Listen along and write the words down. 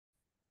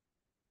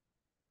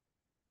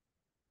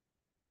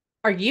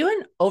Are you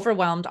an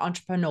overwhelmed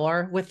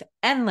entrepreneur with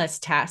endless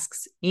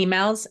tasks,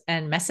 emails,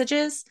 and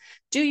messages?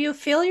 Do you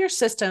feel your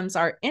systems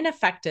are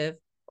ineffective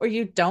or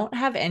you don't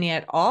have any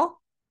at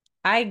all?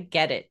 I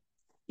get it.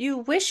 You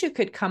wish you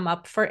could come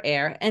up for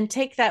air and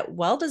take that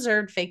well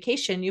deserved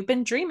vacation you've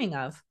been dreaming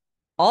of,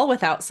 all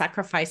without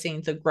sacrificing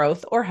the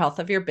growth or health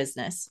of your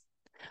business.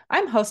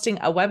 I'm hosting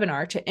a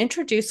webinar to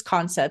introduce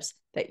concepts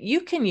that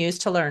you can use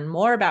to learn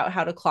more about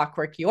how to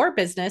clockwork your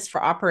business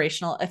for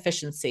operational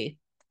efficiency.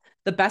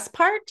 The best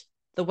part?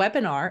 The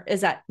webinar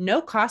is at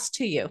no cost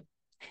to you.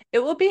 It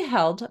will be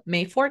held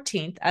May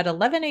 14th at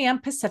 11 a.m.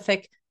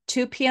 Pacific,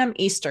 2 p.m.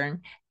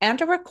 Eastern,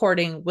 and a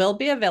recording will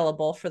be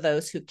available for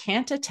those who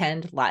can't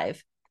attend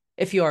live.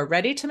 If you are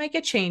ready to make a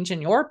change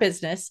in your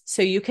business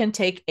so you can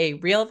take a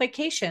real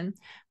vacation,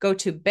 go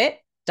to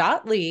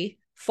bit.ly/May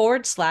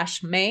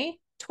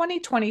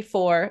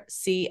 2024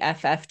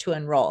 CFF to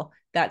enroll.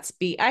 That's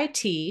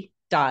bit.ly/May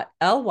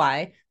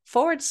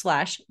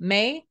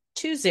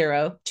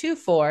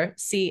 2024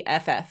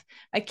 CFF.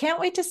 I can't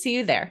wait to see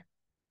you there.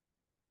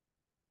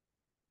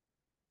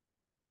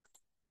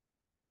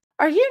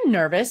 Are you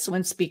nervous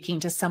when speaking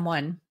to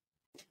someone?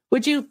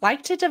 Would you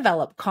like to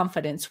develop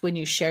confidence when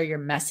you share your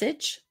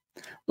message?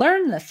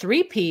 Learn the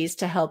 3 Ps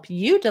to help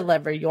you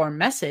deliver your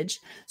message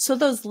so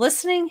those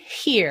listening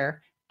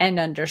hear and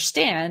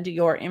understand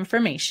your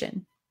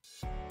information.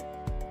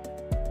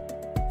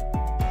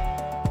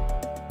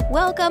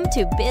 Welcome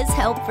to Biz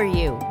Help for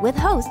You with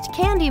host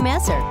Candy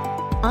Messer.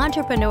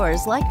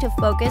 Entrepreneurs like to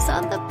focus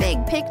on the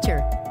big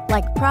picture,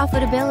 like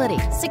profitability,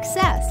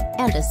 success,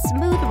 and a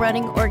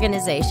smooth-running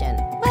organization.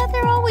 But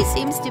there always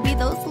seems to be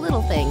those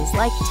little things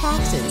like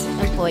taxes,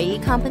 employee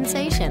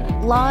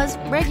compensation, laws,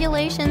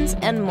 regulations,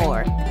 and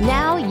more.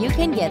 Now you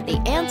can get the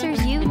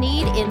answers you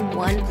need in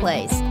one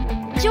place.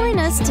 Join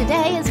us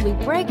today as we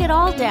break it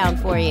all down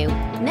for you.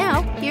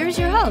 Now, here's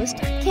your host,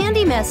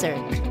 Candy Messer.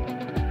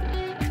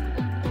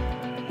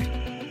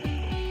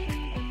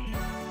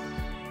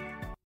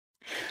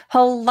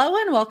 Hello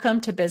and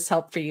welcome to Biz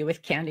Help for You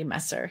with Candy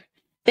Messer.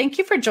 Thank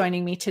you for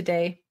joining me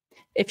today.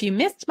 If you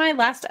missed my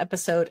last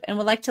episode and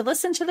would like to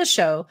listen to the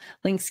show,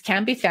 links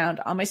can be found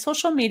on my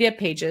social media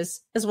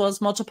pages, as well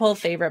as multiple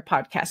favorite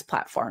podcast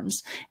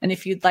platforms. And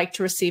if you'd like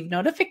to receive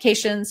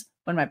notifications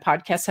when my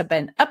podcasts have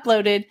been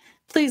uploaded,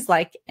 please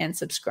like and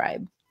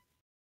subscribe.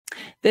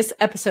 This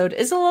episode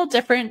is a little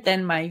different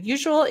than my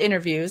usual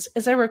interviews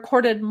as I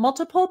recorded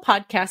multiple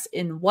podcasts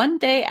in one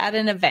day at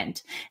an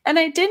event, and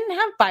I didn't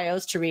have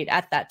bios to read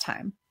at that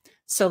time.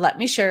 So let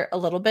me share a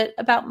little bit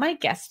about my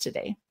guest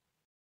today.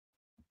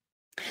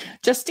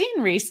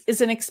 Justine Reiss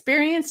is an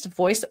experienced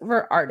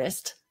voiceover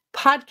artist,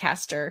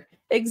 podcaster,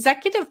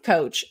 executive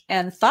coach,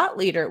 and thought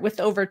leader with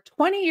over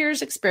 20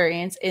 years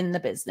experience in the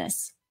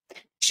business.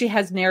 She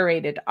has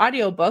narrated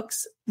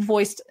audiobooks,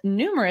 voiced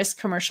numerous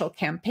commercial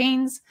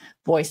campaigns,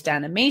 voiced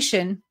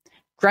animation,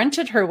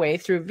 grunted her way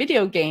through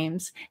video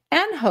games,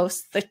 and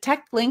hosts the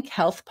TechLink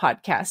Health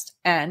podcast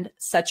and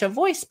Such a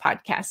Voice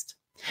podcast.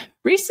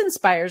 Reiss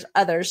inspires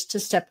others to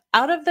step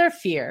out of their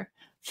fear,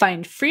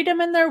 find freedom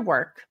in their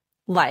work,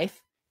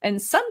 life, and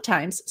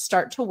sometimes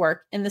start to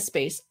work in the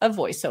space of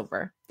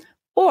voiceover,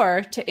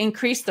 or to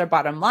increase their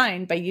bottom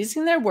line by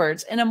using their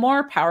words in a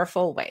more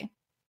powerful way.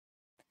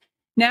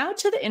 Now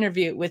to the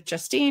interview with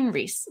Justine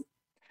Reiss.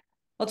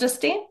 Well,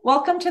 Justine,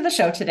 welcome to the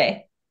show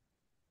today.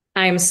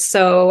 I'm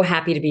so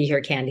happy to be here,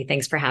 Candy.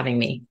 Thanks for having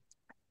me.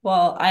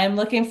 Well, I am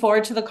looking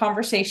forward to the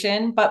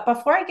conversation. But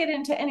before I get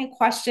into any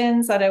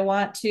questions that I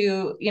want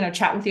to,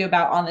 chat with you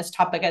about on this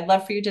topic, I'd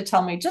love for you to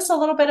tell me just a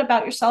little bit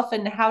about yourself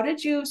and how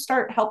did you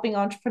start helping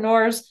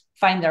entrepreneurs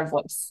find their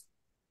voice?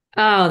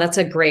 Oh, that's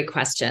a great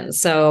question.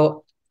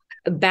 So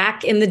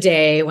back in the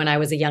day when I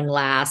was a young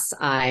lass,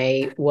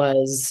 I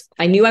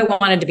knew I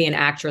wanted to be an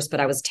actress,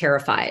 but I was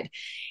terrified.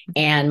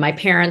 And my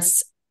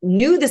parents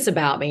knew this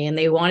about me and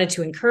they wanted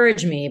to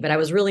encourage me, but I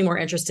was really more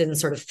interested in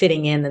sort of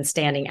fitting in than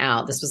standing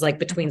out. This was like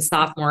between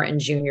sophomore and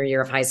junior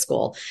year of high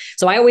school.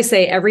 So I always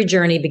say every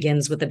journey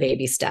begins with a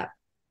baby step.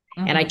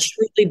 Mm-hmm. And I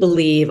truly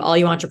believe all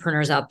you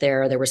entrepreneurs out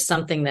there was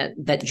something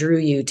that drew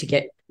you to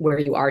get where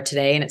you are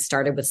today. And it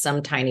started with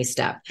some tiny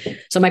step.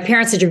 So my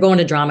parents said, "You're going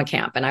to drama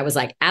camp." And I was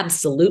like,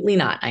 absolutely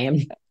not. I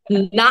am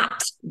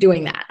not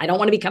doing that. I don't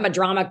want to become a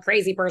drama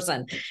crazy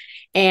person.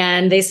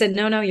 And they said,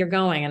 no, you're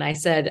going. And I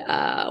said,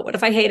 what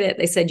if I hate it?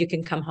 They said, you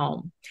can come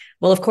home.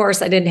 Well, of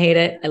course I didn't hate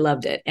it. I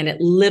loved it. And it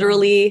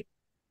literally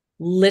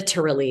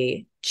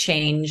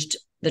changed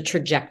the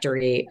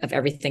trajectory of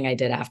everything I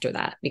did after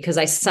that, because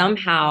I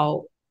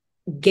somehow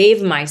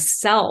gave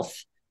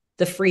myself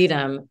the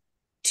freedom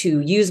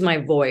to use my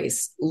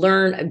voice,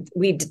 learn.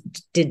 We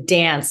did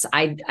dance.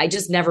 I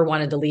just never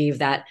wanted to leave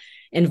that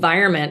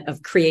environment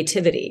of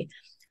creativity.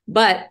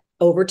 But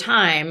over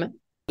time,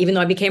 even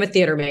though I became a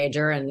theater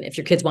major, and if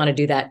your kids want to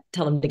do that,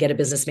 tell them to get a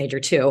business major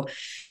too,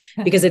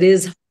 because it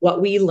is what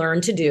we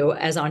learn to do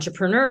as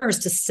entrepreneurs,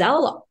 to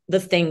sell the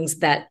things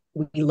that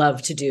we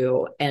love to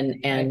do.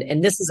 And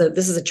this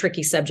is a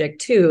tricky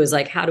subject too, is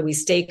like, how do we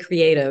stay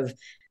creative,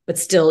 but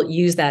still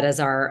use that as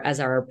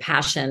our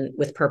passion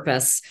with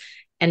purpose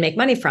and make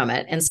money from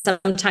it. And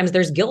sometimes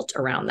there's guilt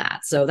around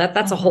that. So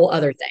that's a Mm-hmm. whole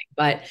other thing.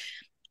 But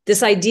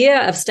this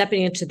idea of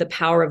stepping into the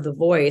power of the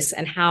voice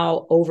and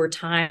how over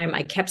time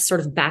I kept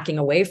sort of backing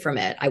away from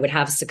it. I would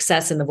have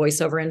success in the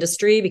voiceover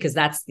industry because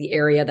that's the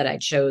area that I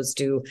chose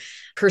to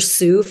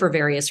pursue for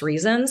various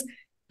reasons.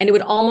 And it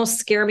would almost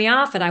scare me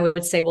off. And I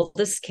would say, well,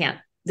 this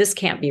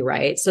can't be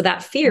right. So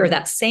that fear,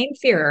 that same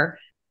fear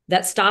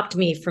that stopped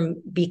me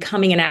from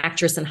becoming an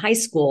actress in high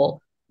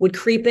school would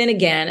creep in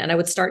again. And I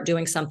would start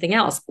doing something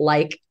else,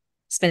 like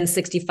spend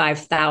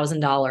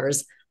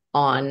 $65,000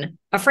 on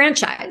a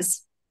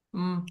franchise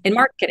in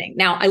marketing.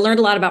 Now, I learned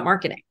a lot about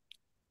marketing,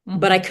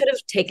 but I could have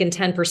taken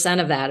 10%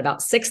 of that,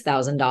 about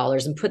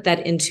 $6,000, and put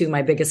that into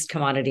my biggest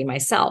commodity,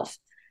 myself,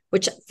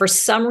 which for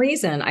some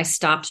reason I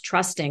stopped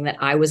trusting that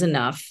I was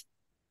enough.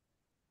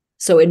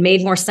 So it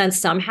made more sense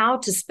somehow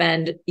to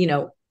spend,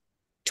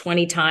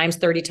 20 times,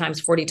 30 times,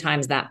 40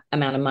 times that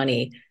amount of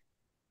money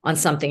on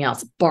something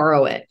else,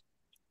 borrow it.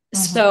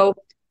 So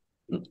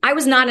I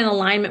was not in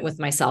alignment with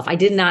myself. I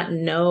did not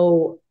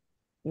know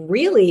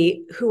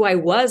really who I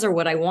was or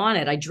what I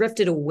wanted. I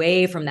drifted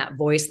away from that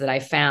voice that I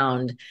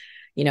found,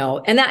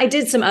 and that I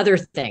did some other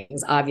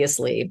things,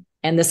 obviously,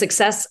 and the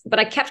success, but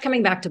I kept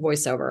coming back to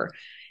voiceover.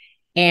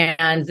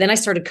 And then I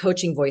started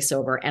coaching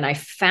voiceover, and I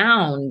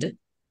found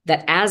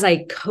that as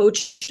I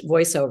coached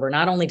voiceover,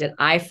 not only did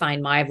I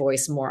find my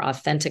voice more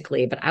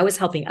authentically, but I was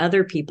helping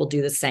other people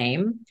do the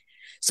same.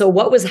 So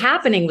what was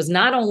happening was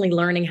not only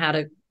learning how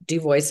to do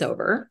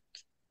voiceover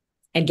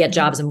and get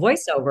jobs in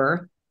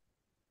voiceover,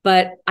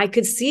 but I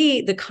could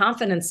see the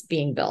confidence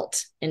being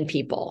built in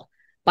people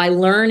by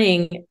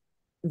learning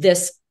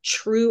this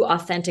true,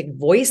 authentic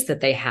voice that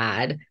they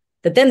had,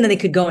 that then they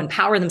could go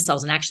empower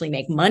themselves and actually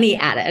make money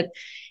at it,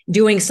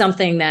 doing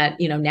something that,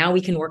 now we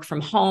can work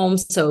from home.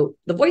 So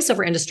the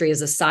voiceover industry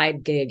as a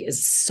side gig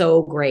is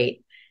so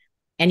great.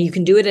 And you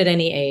can do it at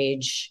any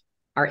age.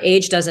 Our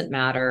age doesn't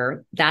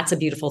matter. That's a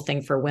beautiful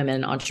thing for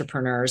women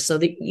entrepreneurs, so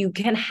that you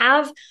can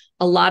have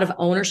a lot of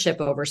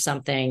ownership over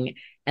something.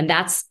 And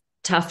that's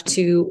tough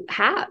to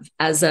have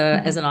as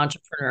an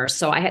entrepreneur.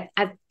 So I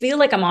feel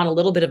like I'm on a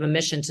little bit of a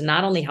mission to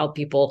not only help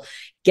people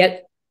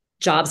get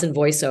jobs in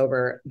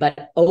voiceover,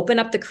 but open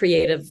up the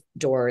creative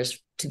doors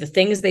to the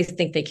things they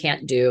think they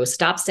can't do.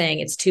 Stop saying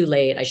it's too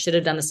late. I should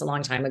have done this a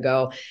long time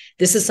ago.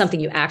 This is something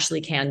you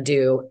actually can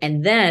do.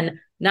 And then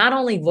not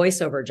only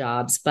voiceover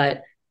jobs,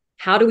 but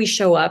how do we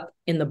show up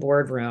in the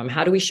boardroom?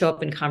 How do we show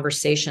up in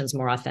conversations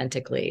more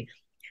authentically?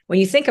 When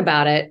you think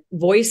about it,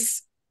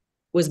 voice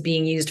was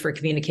being used for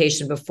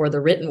communication before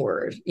the written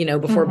word,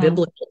 before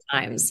biblical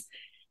times.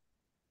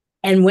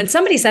 And when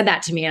somebody said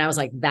that to me, and I was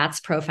like, that's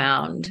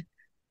profound.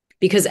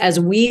 Because as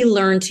we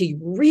learn to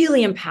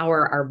really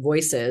empower our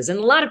voices, and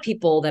a lot of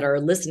people that are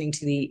listening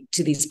to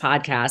these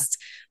podcasts,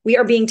 we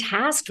are being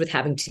tasked with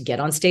having to get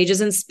on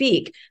stages and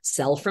speak,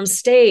 sell from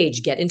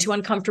stage, get into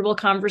uncomfortable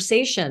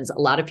conversations. A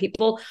lot of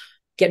people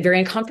get very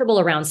uncomfortable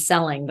around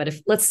selling. But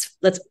let's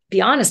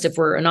be honest, if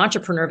we're an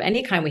entrepreneur of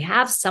any kind, we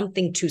have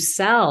something to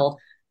sell,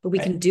 but we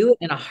can do it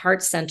in a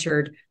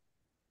heart-centered,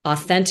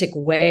 authentic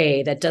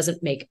way that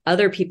doesn't make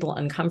other people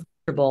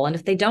uncomfortable. And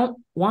if they don't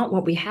want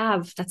what we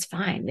have, that's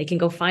fine. They can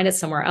go find it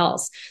somewhere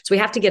else. So we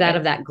have to get out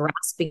of that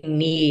grasping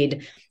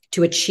need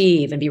to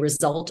achieve and be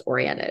result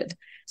oriented.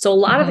 So a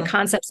lot of the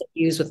concepts I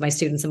use with my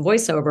students in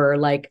voiceover,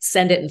 like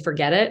send it and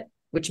forget it,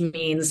 which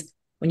means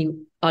when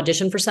you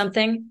audition for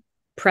something,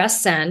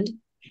 press send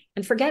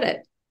and forget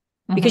it.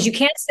 Because you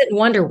can't sit and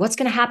wonder what's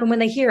going to happen when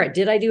they hear it.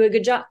 Did I do a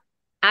good job?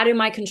 Out of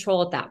my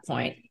control at that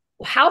point.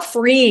 How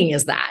freeing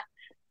is that?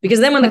 Because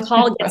then when the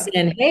call gets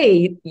in,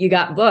 hey, you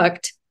got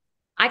booked,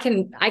 I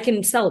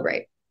can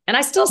celebrate. And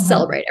I still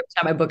celebrate every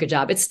time I book a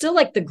job. It's still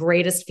like the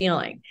greatest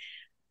feeling,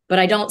 but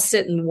I don't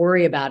sit and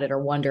worry about it or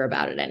wonder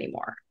about it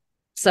anymore.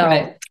 So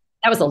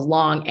that was a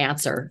long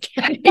answer,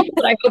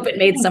 but I hope it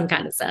made some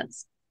kind of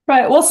sense.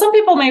 Right. Well, some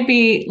people might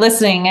be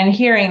listening and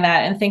hearing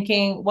that and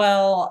thinking,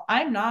 well,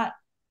 I'm not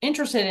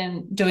interested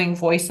in doing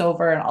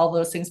voiceover and all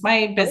those things.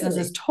 My business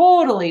is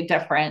totally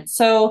different.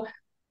 So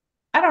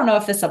I don't know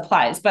if this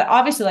applies, but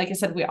obviously, like I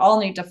said, we all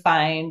need to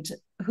find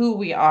who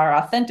we are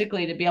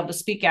authentically to be able to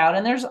speak out.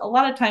 And there's a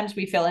lot of times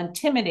we feel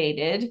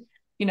intimidated,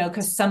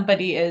 because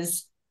somebody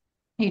is,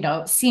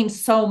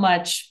 seems so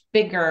much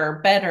bigger,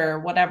 better,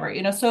 whatever,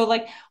 so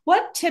like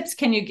what tips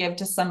can you give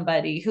to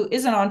somebody who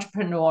is an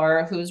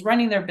entrepreneur, who's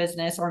running their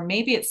business, or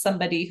maybe it's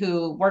somebody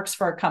who works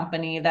for a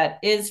company that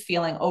is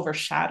feeling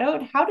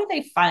overshadowed? How do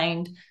they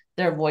find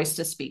their voice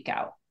to speak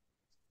out?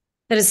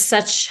 That is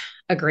such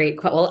a great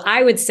question. Well,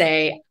 I would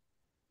say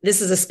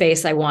this is a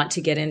space I want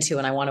to get into,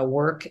 and I want to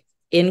work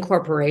in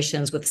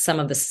corporations with some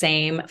of the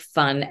same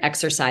fun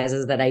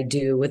exercises that I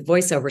do with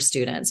voiceover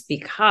students,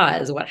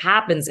 because what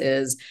happens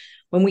is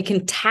when we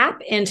can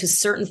tap into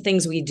certain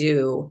things we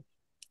do,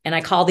 and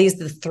I call these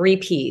the 3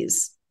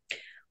 Ps.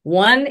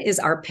 One is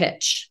our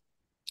pitch.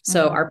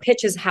 So our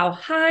pitch is how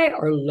high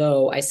or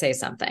low I say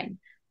something.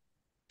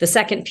 The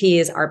second P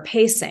is our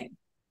pacing,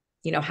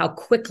 how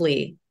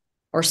quickly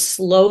or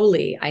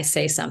slowly I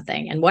say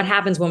something. And what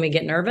happens when we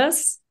get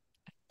nervous?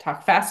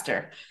 Talk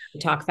faster. We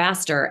talk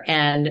faster.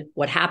 And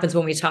what happens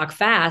when we talk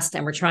fast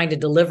and we're trying to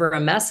deliver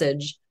a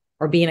message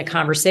or be in a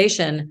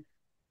conversation,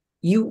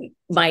 you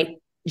might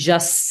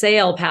just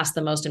sail past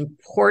the most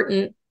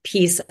important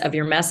piece of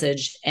your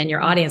message and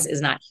your audience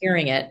is not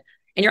hearing it.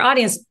 And your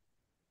audience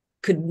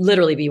could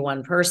literally be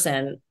one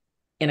person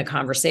in a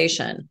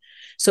conversation.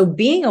 So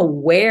being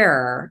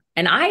aware,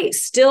 and I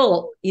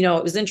still,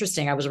 it was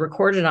interesting. I was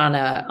recorded on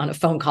a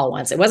phone call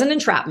once. It wasn't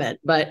entrapment,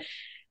 but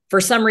for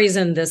some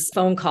reason, this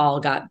phone call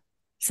got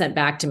sent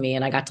back to me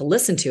and I got to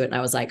listen to it. And I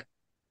was like,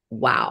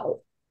 wow.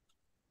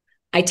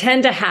 I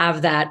tend to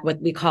have that, what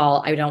we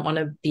call, I don't want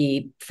to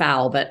be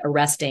foul, but a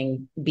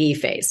resting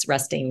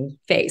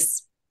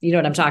face. You know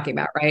what I'm talking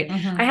about, right?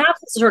 Mm-hmm. I have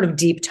this sort of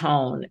deep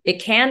tone.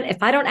 It can,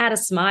 if I don't add a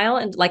smile,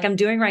 and like I'm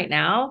doing right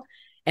now,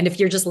 and if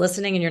you're just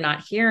listening and you're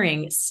not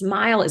hearing,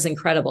 smile is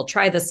incredible.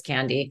 Try this,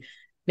 Candy.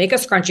 Make a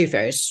scrunchy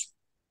face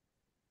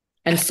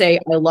and say,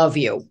 I love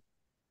you.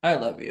 I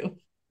love you.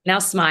 Now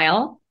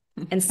smile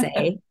and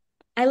say,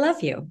 I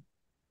love you.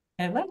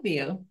 I love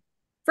you.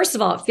 First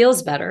of all, it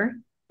feels better.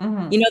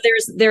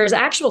 Mm-hmm. There's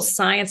actual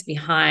science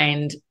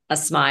behind a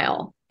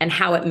smile and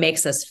how it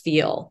makes us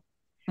feel.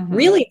 Mm-hmm.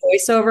 Really,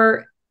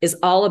 voiceover is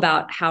all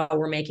about how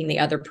we're making the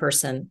other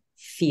person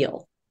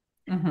feel.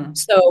 Mm-hmm.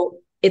 So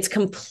it's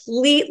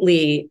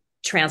completely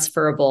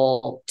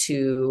transferable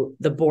to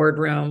the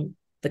boardroom,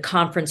 the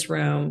conference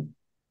room,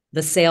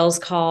 the sales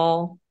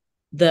call,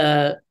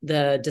 the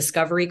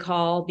discovery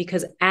call,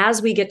 because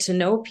as we get to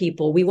know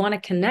people, we want to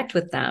connect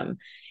with them.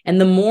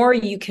 And the more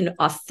you can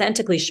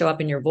authentically show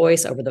up in your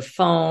voice over the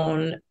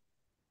phone,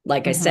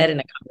 like I said, in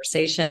a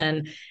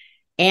conversation,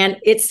 and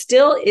it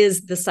still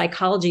is the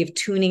psychology of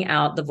tuning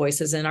out the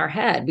voices in our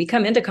head. We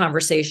come into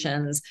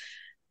conversations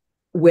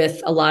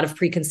with a lot of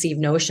preconceived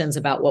notions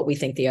about what we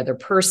think the other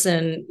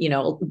person,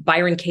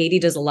 Byron Katie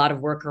does a lot of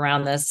work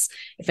around this.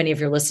 If any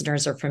of your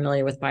listeners are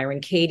familiar with Byron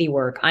Katie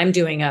work, I'm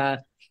doing a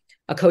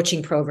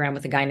coaching program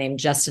with a guy named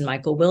Justin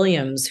Michael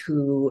Williams,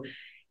 who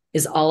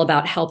is all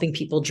about helping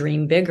people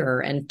dream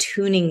bigger and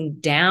tuning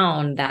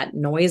down that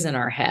noise in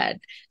our head.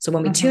 So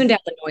when we tune down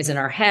the noise in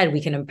our head, we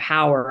can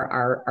empower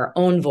our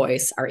own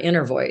voice, our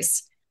inner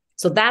voice.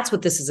 So that's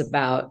what this is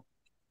about.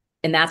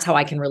 And that's how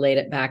I can relate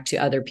it back to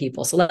other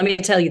people. So let me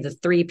tell you, the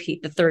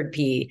third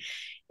P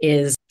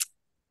is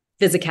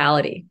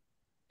physicality.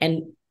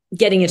 And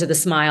getting into the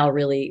smile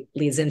really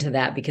leads into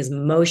that, because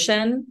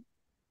motion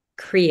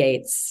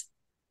creates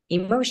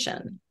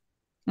emotion.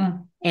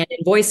 And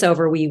in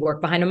voiceover, we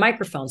work behind a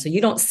microphone. So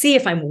you don't see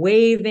if I'm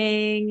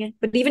waving,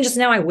 but even just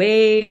now I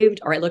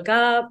waved, or I look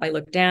up, I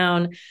look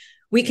down.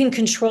 We can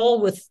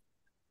control with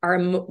our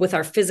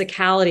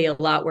physicality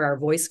a lot where our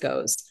voice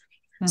goes.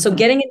 So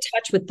getting in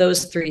touch with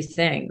those three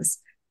things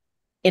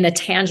in a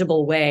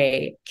tangible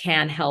way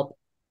can help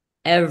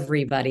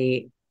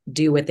everybody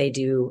do what they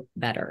do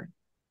better.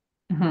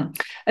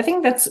 I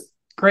think that's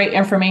great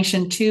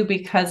information too,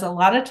 because a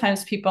lot of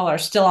times people are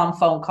still on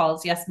phone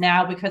calls. Yes,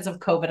 now because of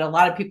COVID, a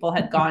lot of people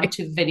had gone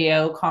to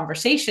video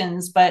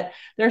conversations, but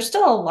there's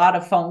still a lot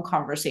of phone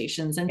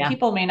conversations, and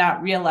people may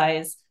not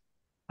realize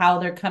how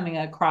they're coming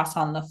across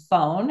on the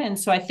phone. And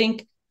so I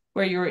think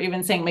where you were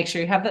even saying, make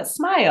sure you have that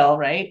smile,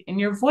 right? In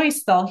your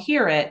voice, they'll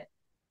hear it.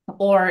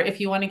 Or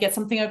if you want to get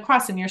something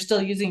across and you're still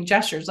using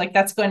gestures, like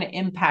that's going to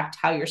impact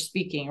how you're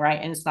speaking, right?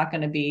 And it's not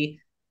going to be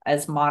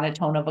as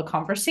monotone of a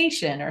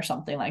conversation or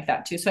something like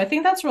that too. So I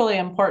think that's really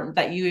important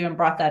that you even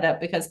brought that up,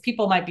 because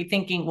people might be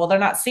thinking, well, they're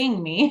not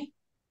seeing me,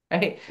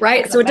 right?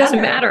 Right. So it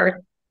doesn't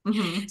matter.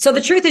 Mm-hmm. So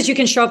the truth is you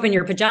can show up in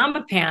your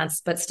pajama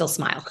pants, but still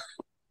smile.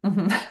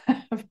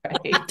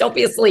 Right. Don't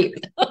be asleep.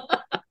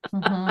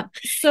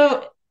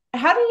 So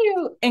how do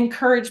you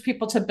encourage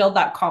people to build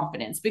that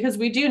confidence? Because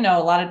we do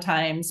know a lot of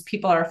times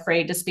people are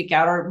afraid to speak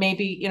out, or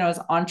maybe, as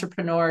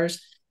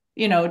entrepreneurs,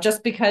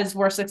 just because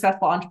we're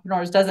successful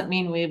entrepreneurs doesn't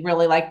mean we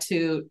really like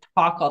to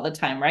talk all the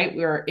time, right?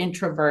 We're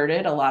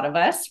introverted, a lot of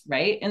us,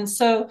 right? And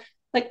so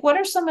what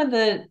are some of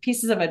the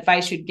pieces of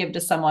advice you'd give to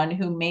someone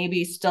who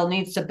maybe still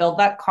needs to build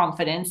that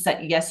confidence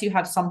that, yes, you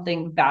have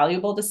something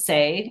valuable to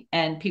say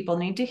and people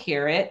need to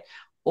hear it?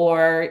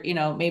 Or,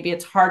 maybe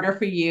it's harder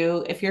for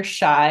you if you're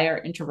shy or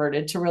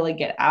introverted to really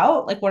get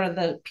out. What are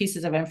the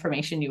pieces of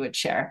information you would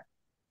share?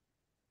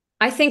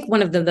 I think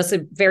that's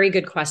a very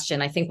good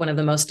question. I think one of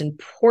the most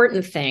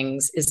important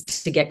things is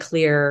to get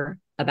clear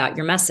about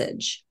your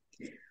message.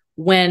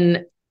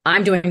 When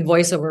I'm doing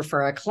voiceover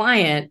for a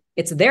client,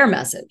 it's their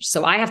message.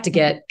 So I have to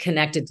get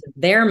connected to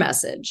their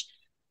message.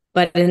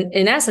 But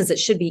in essence, it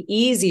should be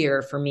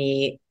easier for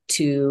me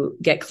to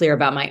get clear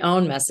about my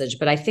own message.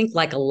 But I think,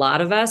 like a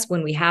lot of us,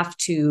 when we have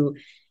to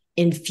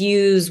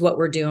infuse what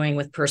we're doing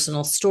with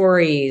personal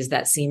stories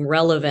that seem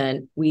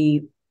relevant,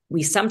 we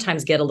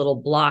sometimes get a little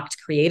blocked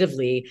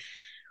creatively.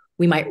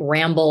 We might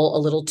ramble a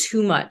little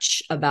too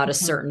much about a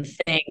certain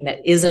thing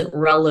that isn't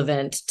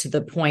relevant to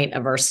the point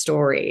of our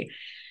story.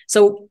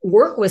 So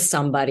work with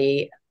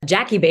somebody.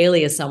 Jackie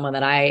Bailey is someone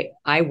that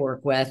I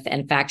work with.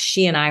 In fact,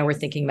 she and I were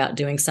thinking about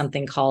doing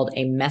something called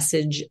a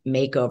message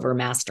makeover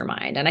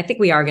mastermind. And I think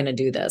we are going to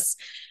do this.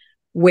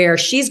 where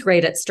she's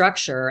great at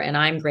structure and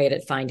I'm great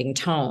at finding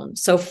tone.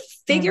 So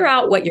figure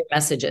out what your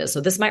message is.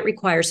 So this might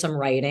require some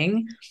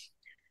writing,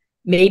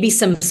 maybe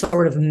some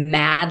sort of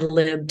Mad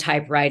Lib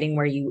type writing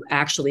where you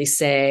actually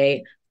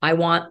say,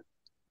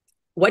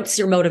 what's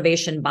your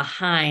motivation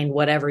behind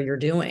whatever you're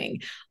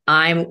doing?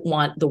 I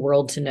want the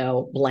world to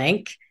know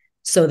blank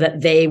so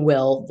that they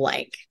will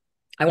blank.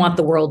 I want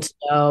the world to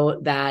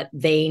know that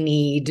they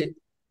need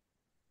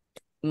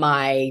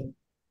my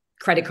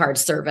credit card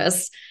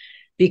service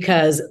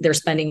because they're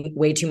spending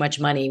way too much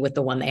money with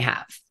the one they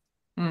have.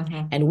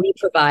 And we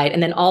provide,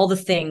 and then all the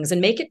things,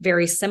 and make it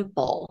very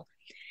simple.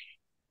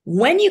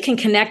 When you can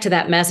connect to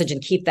that message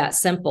and keep that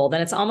simple,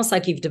 then it's almost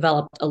like you've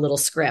developed a little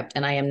script.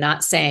 And I am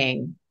not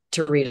saying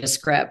to read a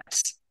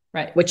script.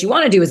 Right. What you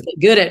want to do is get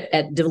good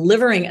at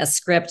delivering a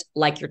script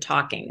like you're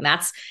talking.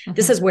 And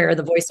this is where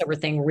the voiceover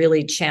thing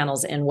really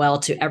channels in well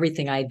to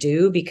everything I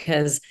do,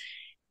 because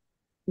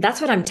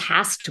that's what I'm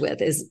tasked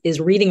with is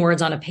reading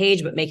words on a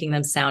page, but making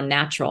them sound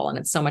natural. And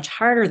it's so much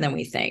harder than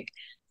we think.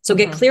 So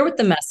get clear with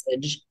the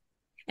message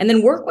and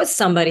then work with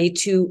somebody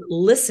to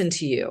listen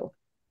to you.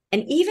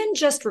 And even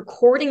just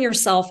recording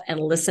yourself and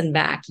listen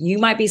back, you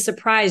might be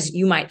surprised.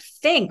 You might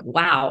think,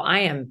 wow,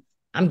 I'm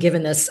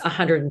giving this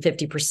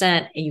 150%.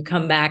 And you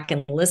come back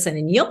and listen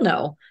and you'll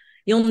know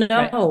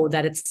right.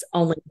 that it's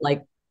only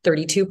like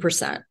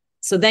 32%.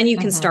 So then you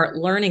can start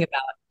learning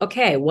about,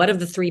 okay, what of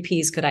the 3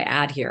 Ps could I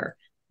add here?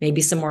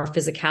 Maybe some more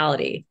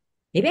physicality.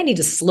 Maybe I need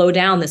to slow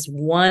down this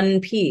one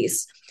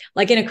piece,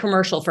 like in a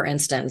commercial, for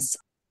instance,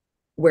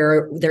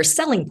 where there's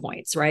selling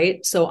points,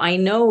 right? So I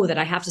know that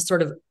I have to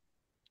sort of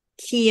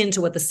key into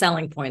what the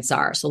selling points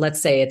are. So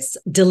let's say it's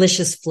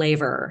delicious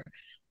flavor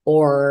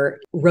or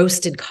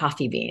roasted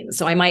coffee beans.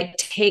 So I might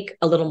take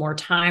a little more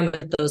time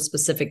with those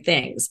specific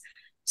things.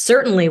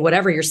 Certainly,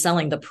 whatever you're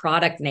selling, the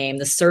product name,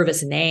 the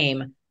service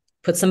name,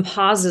 put some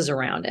pauses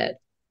around it.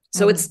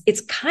 So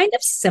it's kind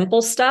of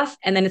simple stuff.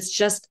 And then it's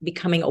just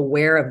becoming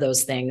aware of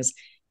those things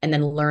and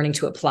then learning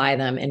to apply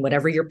them in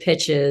whatever your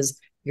pitch is,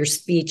 your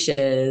speech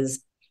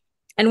is.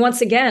 And once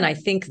again, I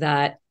think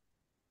that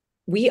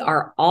we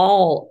are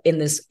all in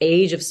this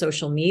age of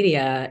social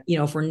media.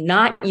 If we're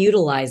not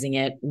utilizing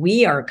it,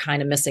 we are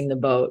kind of missing the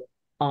boat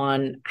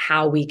on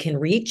how we can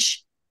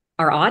reach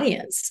our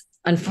audience.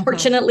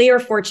 Unfortunately or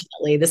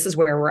fortunately, this is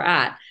where we're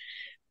at.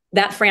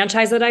 That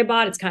franchise that I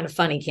bought, it's kind of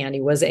funny, Candy,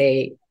 was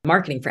a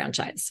marketing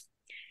franchise.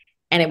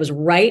 And it was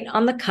right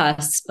on the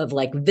cusp of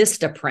like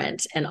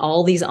Vistaprint and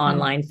all these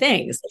online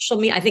things.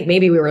 Social media, I think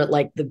maybe we were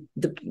like in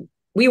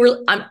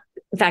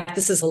fact,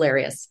 this is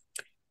hilarious.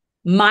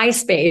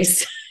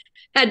 MySpace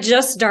had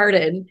just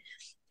started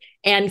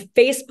and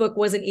Facebook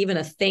wasn't even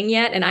a thing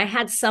yet. And I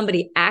had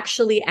somebody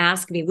actually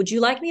ask me, would you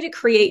like me to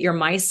create your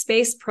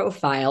MySpace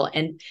profile?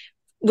 And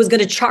was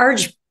going to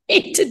charge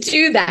me to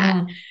do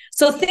that.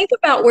 So think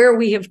about where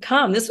we have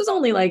come. This was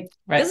only like,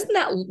 isn't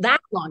that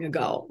long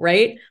ago,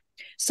 right?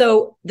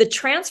 So the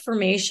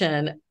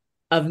transformation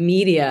of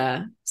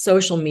media,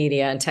 social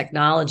media and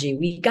technology,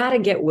 we got to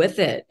get with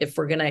it if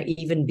we're going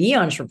to even be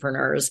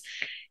entrepreneurs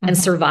and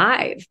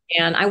survive.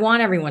 And I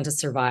want everyone to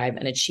survive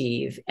and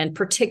achieve, and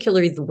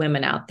particularly the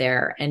women out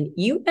there. And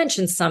you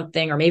mentioned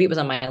something, or maybe it was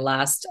on my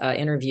last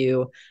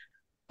interview,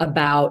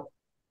 about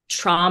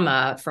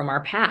trauma from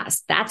our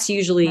past. That's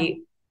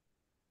usually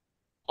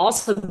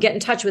also get in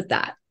touch with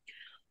that.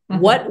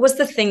 What was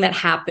the thing that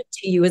happened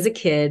to you as a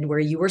kid where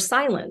you were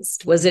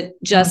silenced? Was it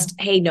just,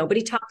 hey,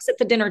 nobody talks at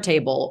the dinner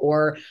table?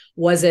 Or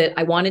was it,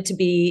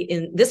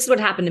 this is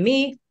what happened to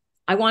me.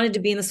 I wanted to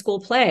be in the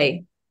school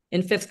play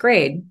in 5th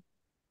grade.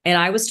 And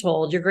I was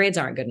told your grades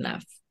aren't good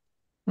enough.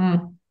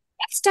 That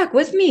stuck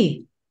with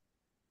me.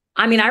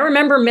 I mean, I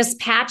remember Miss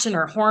Patch and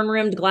her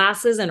horn-rimmed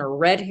glasses and her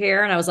red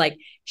hair. And I was like,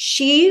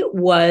 she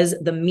was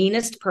the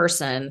meanest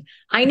person.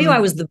 I knew I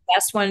was the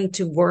best one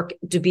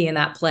to be in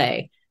that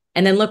play.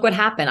 And then look what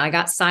happened. I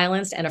got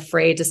silenced and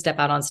afraid to step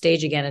out on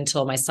stage again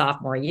until my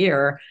sophomore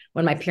year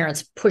when my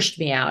parents pushed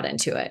me out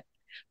into it.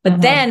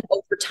 But then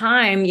over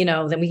time,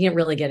 then we can't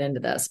really get into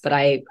this, but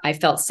I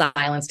felt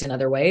silenced in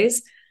other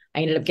ways.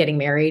 I ended up getting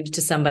married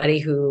to somebody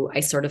who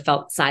I sort of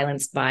felt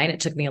silenced by, and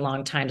it took me a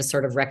long time to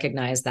sort of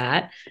recognize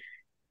that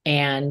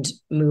and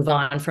move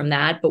on from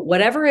that. But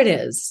whatever it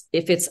is,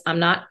 if I'm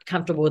not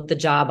comfortable with the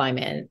job I'm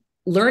in,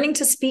 learning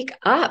to speak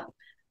up.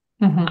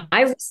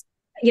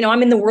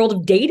 I'm in the world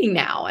of dating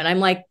now, and I'm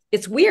like,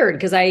 it's weird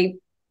because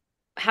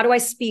how do I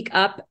speak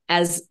up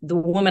as the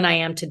woman I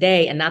am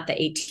today and not the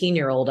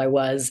 18-year-old I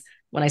was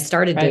when I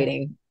started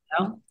dating?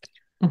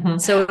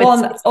 So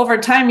it's over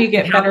time you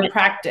get better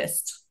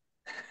practiced.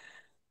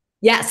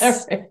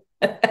 Yes.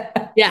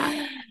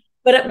 Yeah.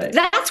 But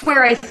that's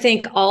where I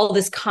think all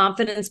this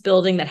confidence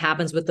building that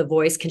happens with the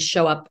voice can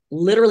show up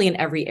literally in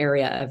every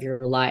area of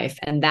your life.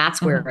 And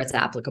that's where it's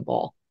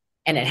applicable.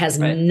 And it has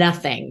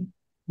nothing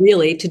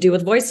really to do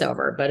with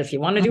voiceover. But if you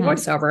want to do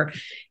voiceover,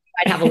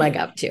 I'd have a leg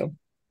up too.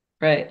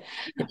 Right.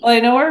 Well, I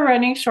know we're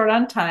running short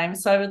on time,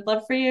 so I would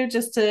love for you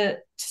just to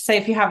say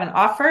if you have an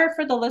offer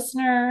for the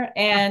listener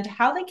and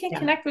how they can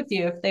connect with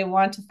you if they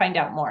want to find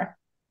out more.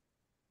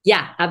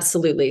 Yeah,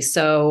 absolutely.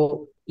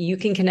 So you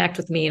can connect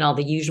with me in all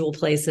the usual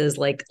places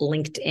like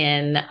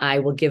LinkedIn. I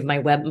will give my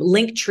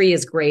Linktree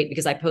is great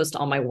because I post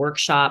all my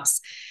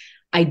workshops.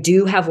 I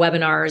do have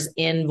webinars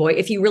in voice.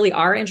 If you really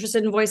are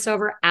interested in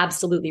voiceover,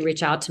 absolutely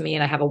reach out to me.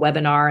 And I have a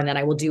webinar, and then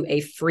I will do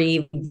a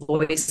free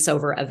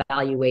voiceover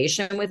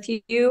evaluation with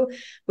you,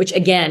 which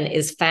again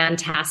is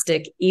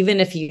fantastic. Even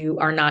if you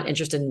are not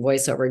interested in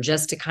voiceover,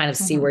 just to kind of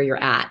see where you're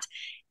at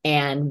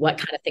and what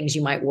kind of things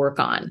you might work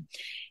on.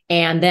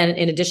 And then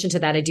in addition to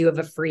that, I do have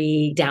a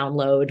free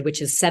download,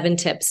 which is 7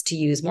 tips to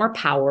use more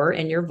power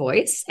in your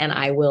voice. And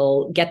I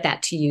will get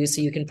that to you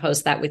so you can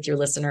post that with your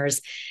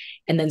listeners.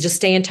 And then just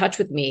stay in touch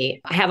with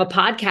me. I have a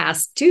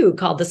podcast too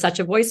called the Such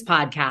a Voice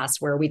podcast,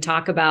 where we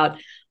talk about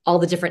all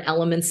the different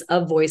elements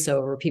of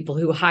voiceover, people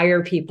who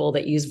hire people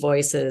that use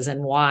voices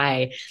and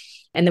why.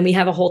 And then we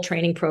have a whole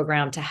training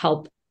program to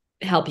help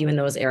you in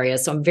those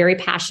areas. So I'm very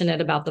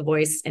passionate about the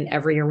voice in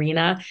every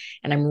arena.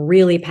 And I'm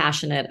really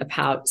passionate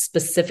about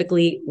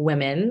specifically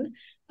women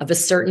of a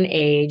certain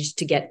age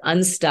to get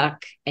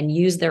unstuck and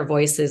use their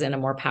voices in a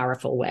more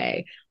powerful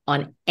way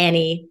on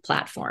any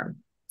platform.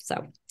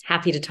 So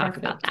happy to talk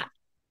about that.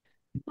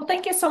 Well,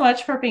 thank you so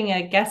much for being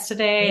a guest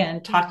today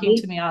and talking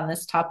to me on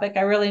this topic.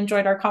 I really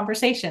enjoyed our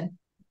conversation.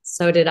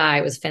 So did I.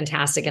 It was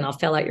fantastic. And I'll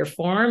fill out your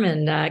form,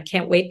 and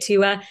can't wait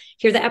to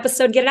hear the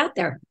episode, get it out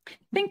there.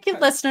 Thank you,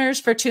 listeners,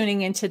 for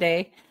tuning in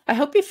today. I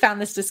hope you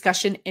found this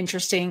discussion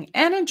interesting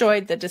and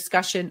enjoyed the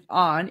discussion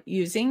on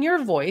using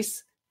your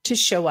voice to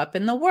show up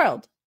in the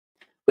world.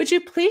 Would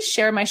you please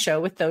share my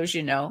show with those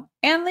you know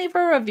and leave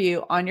a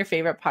review on your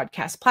favorite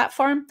podcast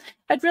platform?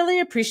 I'd really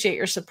appreciate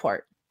your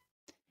support.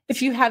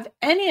 If you have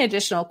any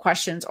additional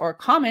questions or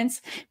comments,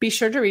 be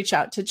sure to reach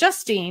out to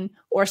Justine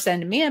or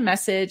send me a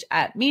message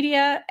at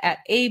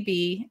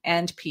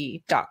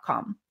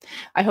media@abandp.com.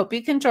 I hope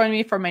you can join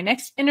me for my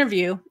next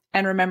interview.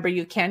 And remember,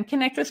 you can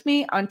connect with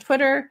me on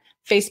Twitter,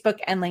 Facebook,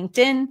 and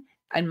LinkedIn.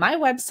 And my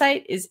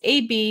website is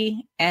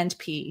abandp.com.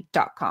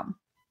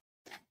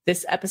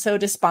 This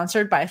episode is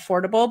sponsored by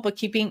Affordable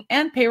Bookkeeping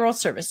and Payroll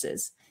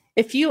Services.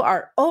 If you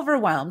are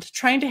overwhelmed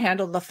trying to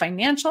handle the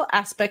financial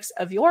aspects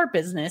of your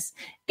business,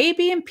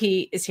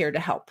 AB&P is here to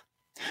help.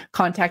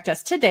 Contact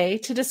us today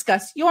to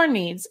discuss your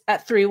needs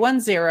at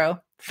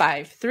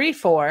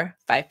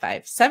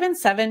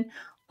 310-534-5577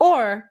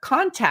 or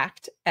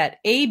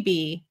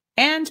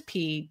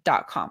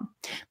contact@abandp.com.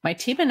 My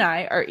team and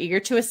I are eager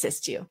to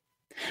assist you.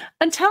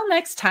 Until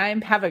next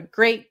time, have a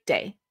great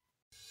day.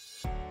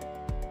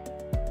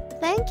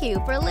 Thank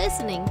you for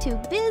listening to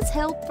Biz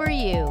Help for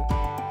You.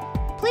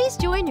 Please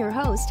join your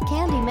host,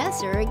 Candy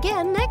Messer,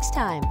 again next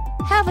time.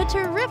 Have a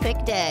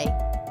terrific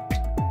day.